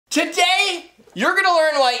Today, you're going to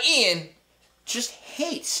learn why Ian just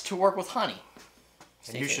hates to work with honey.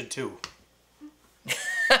 And you should too.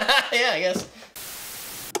 Yeah, I guess.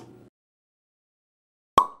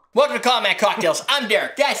 Welcome to Common Man Cocktails. I'm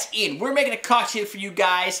Derek. That's Ian. We're making a cocktail for you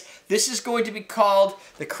guys. This is going to be called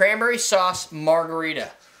the Cranberry Sauce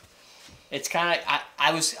Margarita. It's kind of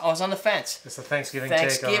I was on the fence. It's the Thanksgiving.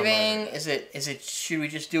 Thanksgiving. Is it? Should we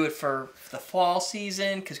just do it for the fall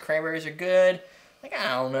season because cranberries are good? Like, I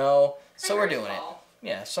don't know. So we're doing it.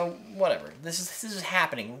 Yeah. So whatever. This is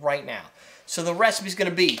happening right now. So the recipe's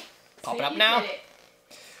gonna be popping up now.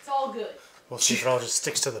 It's all good. We'll see if it all just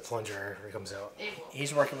sticks to the plunger when it comes out.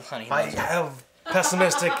 He's working with honey. I have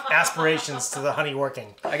pessimistic aspirations to the honey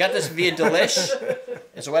working. I got this via Delish.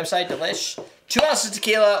 It's a website, Delish. 2 ounces of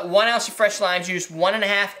tequila, 1 ounce of fresh lime juice,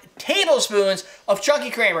 1.5 tablespoons of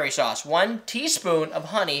chunky cranberry sauce, 1 teaspoon of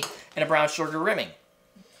honey, and a brown sugar rimming.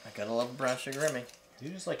 I gotta love a brown sugar rimming. Do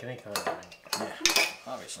you just like any kind of rimming? Yeah,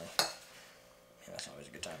 obviously. Yeah, that's always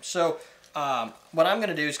a good time. So, what I'm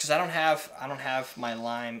gonna do is because I don't have my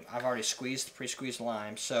lime. I've already pre-squeezed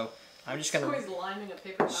lime. So I'm just gonna squeeze lime in a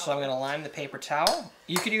paper towel. So I'm gonna lime the paper towel.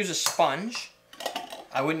 You could use a sponge.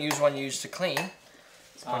 I wouldn't use one used to clean.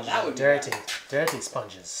 That would be dirty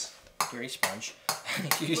sponges. Dirty sponge.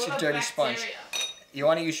 You use your dirty sponge. You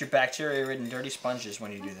want to use your bacteria-ridden dirty sponges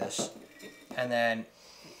when you do this, and then,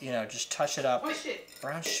 you know, just touch it up. Push it.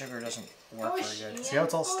 Brown sugar doesn't work very good. See how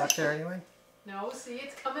it's all stuck there anyway? No, see,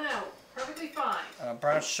 it's coming out perfectly fine.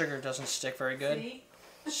 Brown sugar doesn't stick very good. See?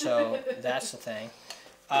 So that's the thing.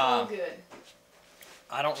 All good.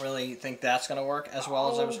 I don't really think that's gonna work as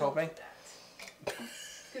well as I was hoping.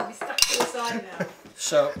 It's gonna be stuck to the side now.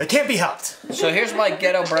 So it can't be helped. So here's my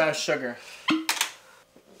ghetto brown sugar.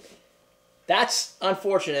 That's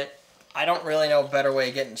unfortunate. I don't really know a better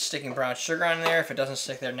way of sticking brown sugar on there if it doesn't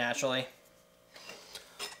stick there naturally.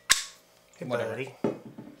 Hey, buddy. Give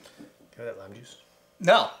me that lime juice.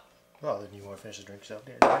 No. Well, then you want to finish the drink yourself?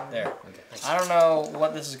 There. Okay, I don't know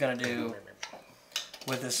what this is gonna do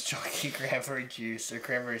with this chunky cranberry juice or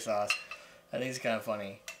cranberry sauce. I think it's kind of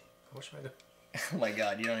funny. How much should I do? Oh my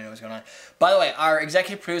god, you don't even know what's going on. By the way, our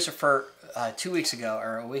executive producer for 2 weeks ago,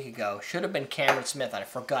 or a week ago, should have been Cameron Smith. I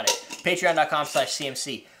forgot it.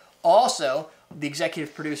 Patreon.com/CMC. Also, the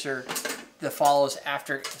executive producer that follows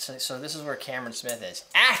after, so this is where Cameron Smith is.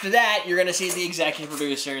 After that, you're going to see the executive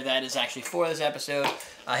producer that is actually for this episode.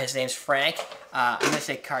 His name's Frank. I'm going to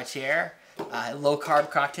say Cartier. Low-carb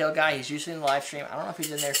cocktail guy. He's usually in the live stream. I don't know if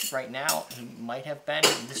he's in there right now. He might have been.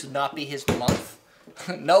 This would not be his month.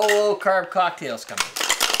 No low-carb cocktails coming.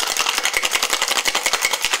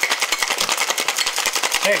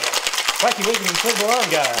 Hey, wacky waiting for on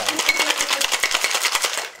guy.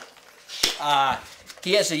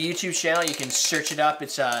 He has a YouTube channel. You can search it up.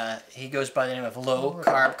 It's he goes by the name of Low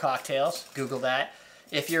Carb Cocktails. Google that.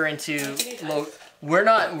 If you're into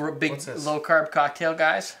we're big low carb cocktail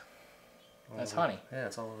guys. That's honey. Yeah,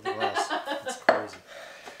 it's all over the glass. It's crazy.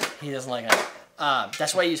 He doesn't like honey.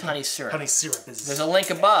 That's why I use honey syrup. Honey syrup is. There's a link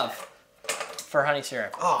above for honey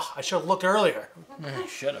syrup. Oh, I should have looked earlier.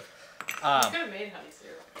 Should have. You could have made honey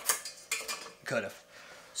syrup. Could have.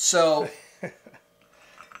 So,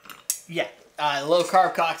 yeah. Low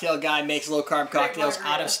carb cocktail guy makes low carb cocktails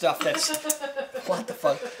out of stuff that's what the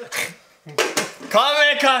fuck.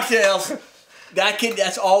 Common cocktails.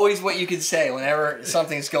 That's always what you can say whenever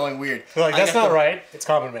something's going weird. Like, that's not right. It's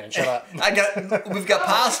Common Man. Shut up. We've got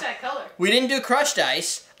piles. That color. We didn't do crushed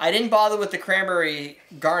ice. I didn't bother with the cranberry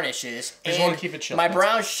garnishes. I just want to keep it chill. My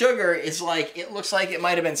brown sugar is like, it looks like it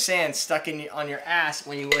might have been sand stuck on your ass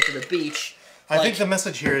when you went to the beach. I think the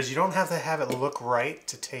message here is you don't have to have it look right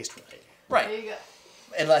to taste right. Right. There you go.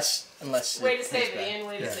 Unless way to save it, Ian.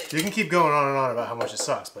 Way to save it. You can keep going on and on about how much it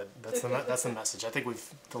sucks, but that's the message. I think we've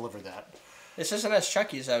delivered that. This isn't as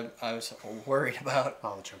chunky as I was worried about.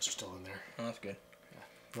 Oh, the chunks are still in there. Oh, that's good. Yeah.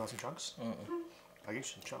 You want some chunks? I get you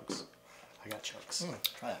some chunks. I got chunks.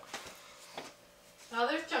 Try that. Oh,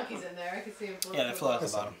 there's chunkies in there. I can see them floating. Yeah, they float at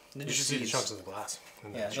the bottom. You should see the chunks in the glass.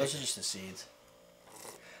 Yeah, those are just the seeds.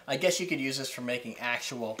 I guess you could use this for making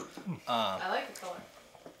actual... I like the color.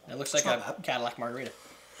 It looks like a Cadillac Margarita.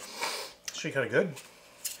 Actually kind of good.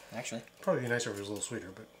 Actually. Probably be nicer if it was a little sweeter,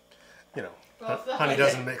 but, you know, Well, honey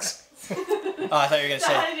doesn't mix. Oh, I thought you were going to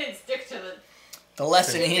say... honey didn't stick to the... The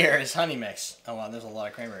lesson here is honey mix. Oh, wow, there's a lot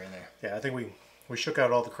of cranberry in there. Yeah, I think we shook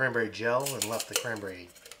out all the cranberry gel and left the cranberry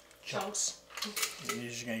chunks. You're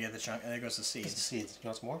just going to get the chunk, and there goes the seeds. The seeds. You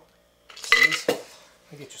want some more? Seeds?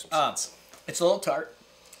 I'll get you some seeds. It's a little tart,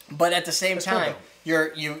 but at the same time,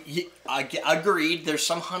 you agreed. There's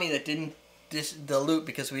some honey that didn't dilute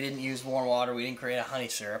because we didn't use warm water. We didn't create a honey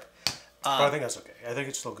syrup. But I think that's okay. I think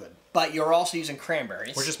it's still good. But you're also using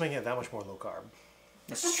cranberries. We're just making it that much more low carb.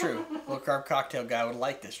 This is true. Low carb cocktail guy would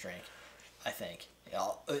like this drink, I think.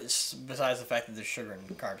 Besides the fact that there's sugar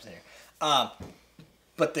and carbs in here.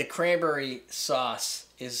 But the cranberry sauce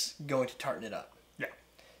is going to tarten it up. Yeah.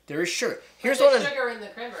 There is sugar. Here's there's sugar in the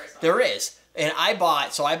cranberry sauce. There is. And I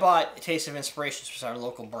bought Taste of Inspirations, which is our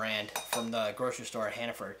local brand from the grocery store at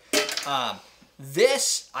Hannaford.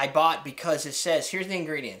 This I bought because it says, here's the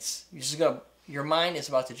ingredients. Your mind is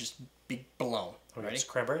about to just be blown. Okay, Ready? it's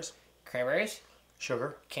cranberries, Cranberries,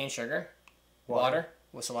 sugar, cane sugar, water.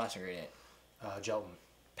 What's the last ingredient? gelatin.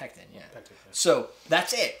 Pectin, yeah. Pectin, yeah. So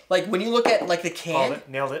that's it. Like when you look at like the can,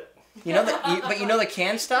 Nailed it. you know but you know the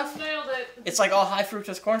canned stuff. Nailed it. It's like all high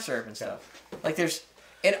fructose corn syrup and stuff. Like there's,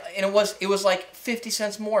 and it was like 50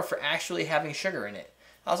 cents more for actually having sugar in it.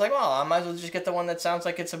 I was like, well, I might as well just get the one that sounds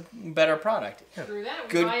like it's a better product. Screw that.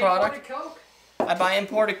 Good buy product. imported Coke. I buy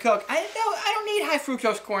imported Coke. I don't need high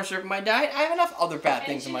fructose corn syrup in my diet. I have enough other bad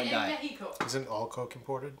things in my diet. Mexico. Isn't all Coke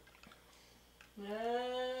imported?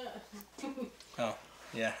 Oh,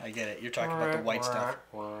 yeah, I get it. You're talking about the white stuff.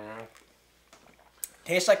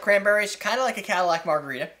 Tastes like cranberries, kind of like a Cadillac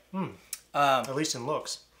Margarita. At least in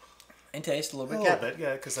looks. And taste a little A bit. little bit,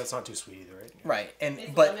 yeah, because that's not too sweet either, right? Right,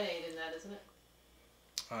 It's but lemonade in that, isn't it?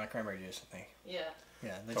 cranberry juice, I think. Yeah.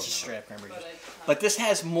 Yeah, that's just straight up cranberry juice. But But this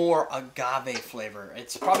has more agave flavor.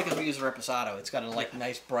 It's probably because we use reposado. It's got a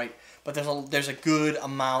nice bright, but there's a good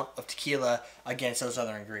amount of tequila against those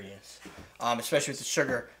other ingredients. Especially with the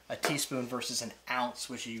sugar, a teaspoon versus an ounce,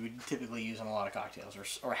 which you would typically use in a lot of cocktails,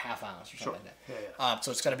 or a half ounce or something like that. Yeah.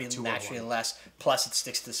 So it's going to be naturally less. Plus, it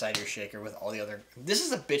sticks to the side of your shaker with all the other. This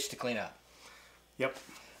is a bitch to clean up. Yep.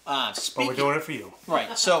 But we're doing it for you.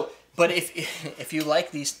 Right. So, but if you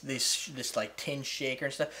like this like tin shaker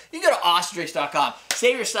and stuff, you can go to awesomeDrinks.com.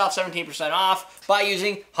 Save yourself 17% off by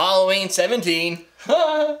using Halloween 17.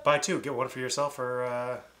 Buy two, get one for yourself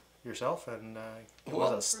or yourself, and get one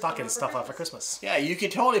of the stocking stuff out for Christmas. Yeah, you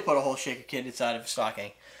could totally put a whole shaker kit inside of a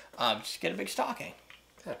stocking. Just get a big stocking.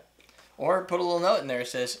 Yeah. Or put a little note in there that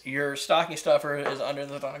says your stocking stuffer is under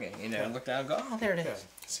the stocking. You know, look down and go, oh, there it is.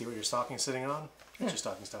 Yeah. See what your stocking's sitting on? Get your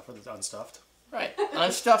stocking stuffer that's unstuffed. Right.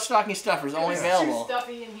 Unstuffed stocking stuffers only available. Too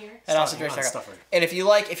stuffy in here. And also and if you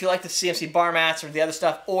like the CMC bar mats or the other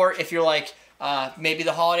stuff, or if you're like maybe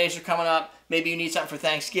the holidays are coming up, maybe you need something for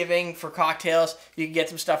Thanksgiving for cocktails, you can get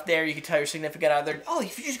some stuff there. You can tell your significant other, oh,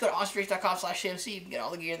 if you just go to awesomeDrinks.com/CMC, you can get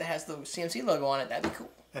all the gear that has the CMC logo on it. That'd be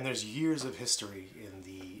cool. And there's years of history in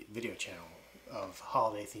the video channel of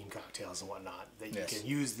holiday themed cocktails and whatnot that you can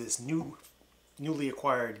use this newly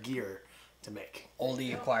acquired gear to make.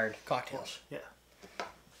 Oldie acquired cocktails. Yeah.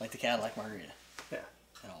 Like the Cadillac Margarita. Yeah.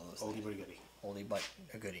 And all those Oldie things. but a goodie. Oldie but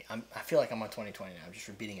a goodie. I feel like I'm on 2020 now. I'm just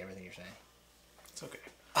repeating everything you're saying. It's okay.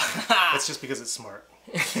 It's just because it's smart.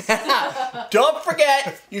 Don't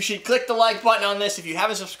forget, you should click the like button on this. If you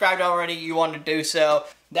haven't subscribed already, you want to do so.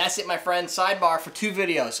 That's it, my friend. Sidebar for 2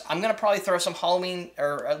 videos. I'm going to probably throw some Halloween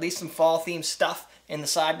or at least some fall-themed stuff in the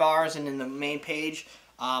sidebars and in the main page.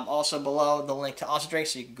 Also below the link to Awesome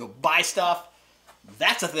Drinks, so you can go buy stuff.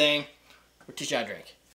 That's a thing. Or teach you how to drink.